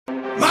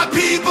My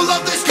people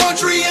of this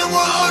country and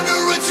we're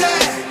under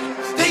attack.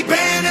 They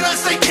banning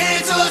us, they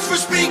cancel us for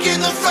speaking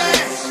the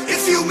facts.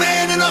 If you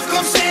man enough,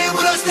 come stand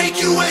with us,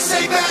 take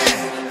USA back.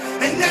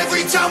 And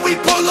every time we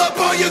pull up,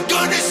 all you're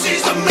gonna see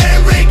is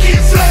American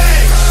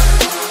flags.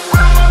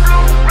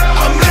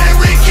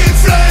 American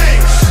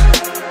flags.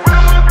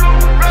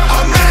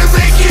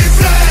 American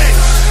flags.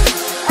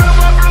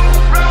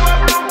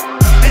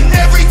 And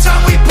every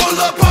time we pull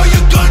up, all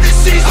you're gonna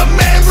see is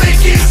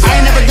American flags. I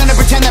ain't never gonna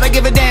pretend that I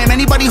give a damn.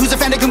 Anybody who's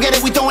offended, come get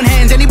it, we throwing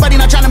hands. Anybody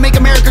not trying to make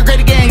America great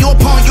again, you a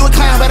punk, you a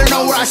clown, better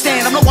know where I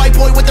stand. I'm the white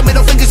boy with the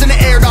middle fingers in the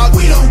air, dog.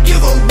 We don't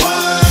give a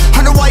what.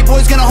 100 white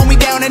boys gonna hold me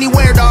down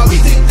anywhere, dog. We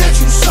think that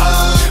you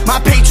suck. My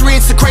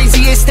patriots the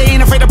craziest, they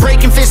ain't afraid of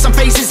breaking fists on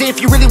faces.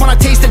 If you really wanna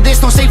taste of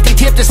this, no safety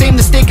tip, just aim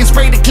the stick and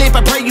spray the clip.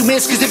 I pray you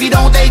miss, cause if you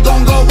don't, they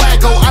gon' go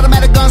wacko.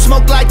 Automatic gun,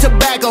 smoke like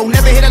tobacco.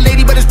 Never hit a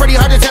lady, but it's pretty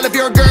hard to tell if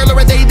you're a girl or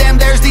a they, them,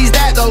 there's these,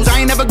 that, those. I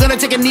ain't never gonna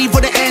take a knee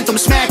for the anthem,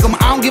 smack them.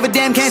 I don't give a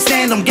damn, can't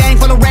stand them. Gang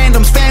full of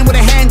randoms, fan with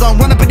a handgun,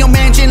 run up in your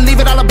mansion, leave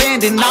it all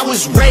abandoned. I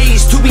was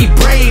raised to be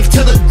brave,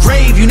 to the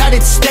grave,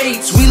 United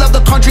States. We love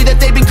the country that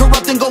they've been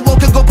corrupting, go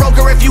woke and go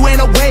broker if you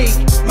ain't awake.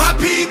 My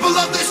people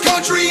of this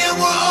country and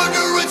we're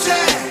under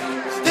attack.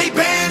 They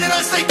banning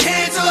us, they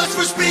cancel us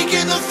for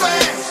speaking the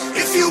facts.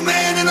 If you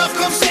man enough,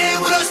 come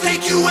stand with us,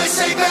 take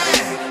USA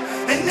back.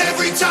 And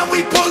every time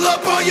we pull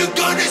up, all you're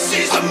gonna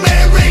see is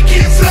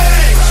American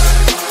flags.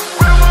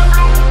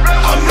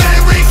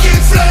 American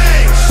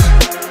flags.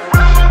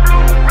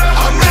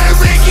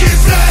 American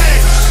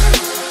flags.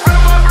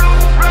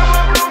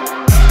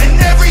 And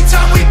every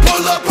time we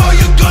pull up, all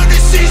you're gonna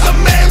see is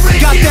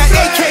American Got that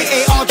flags.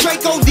 AKA all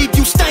Draco, leave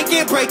you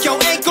stankin', break your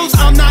ankles.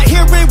 I'm not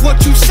hearing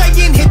what you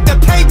saying, hit the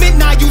pavement,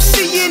 now you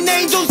seeing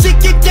angels. It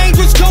get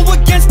dangerous, go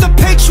against the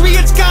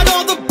Patriots, got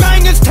all the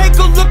bangers. Take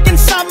a look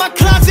inside my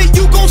closet,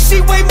 you gon'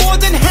 see way more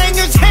than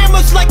hangers.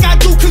 Hammers like I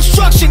do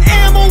construction,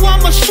 ammo,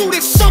 I'ma shoot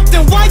at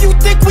something. Why you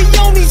think we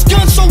own these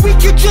guns? So we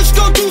could just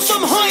go do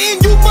some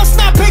hunting? You must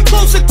not pay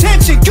close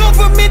attention.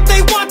 Government,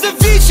 they want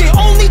division,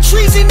 only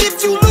treason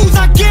if you lose.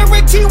 I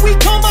guarantee we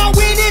come out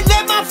winning,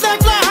 let my flag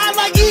fly high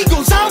like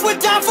eagles. I would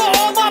die for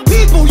all my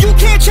people, you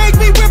can't change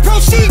me with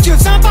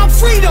procedures. I'm about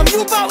freedom,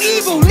 you about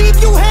evil, leave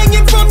you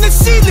hanging from the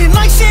ceiling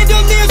like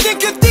chandeliers in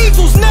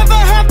cathedrals. Never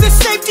have the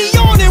safety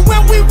on, and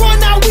when we run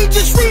out, we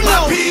just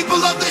reload. My people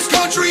of this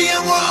country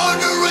and we're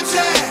under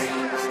attack.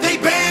 They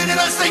banning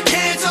us, they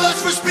cancel us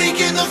for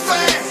speaking the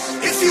facts.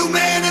 If you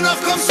man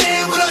enough, come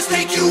stand with us,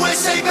 take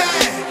USA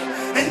back.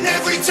 And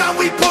every time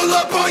we pull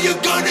up, all you're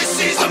gonna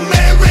see is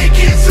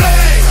American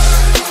flags.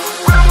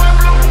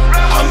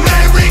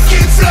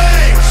 American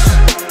flags.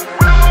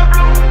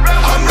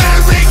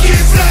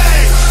 American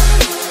flags.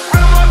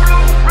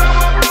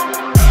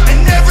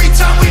 And every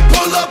time we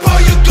pull up,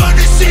 all you're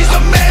gonna see is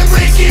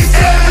American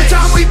flags. Every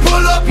time we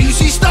pull up, you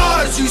see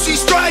stars, you see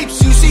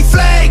stripes, you see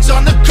flags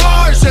on the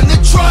cars and the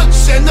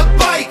trucks and the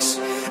bikes.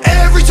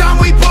 Every time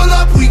we pull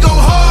up, we go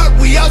hard,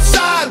 we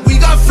outside, we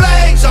got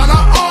flags on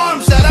our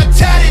arms that are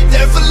tatted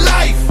there for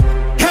life.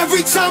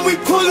 Every time we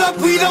pull up,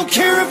 we don't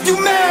care if you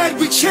mad.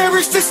 We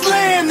cherish this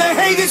land, the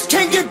haters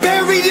can't get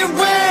buried in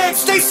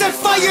rags. They set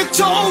fire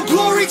to old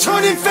glory,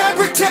 turning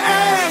fabric to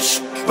ash.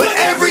 But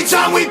every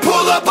time we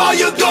pull up, all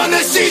you're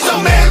gonna see is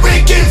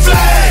American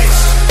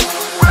flags.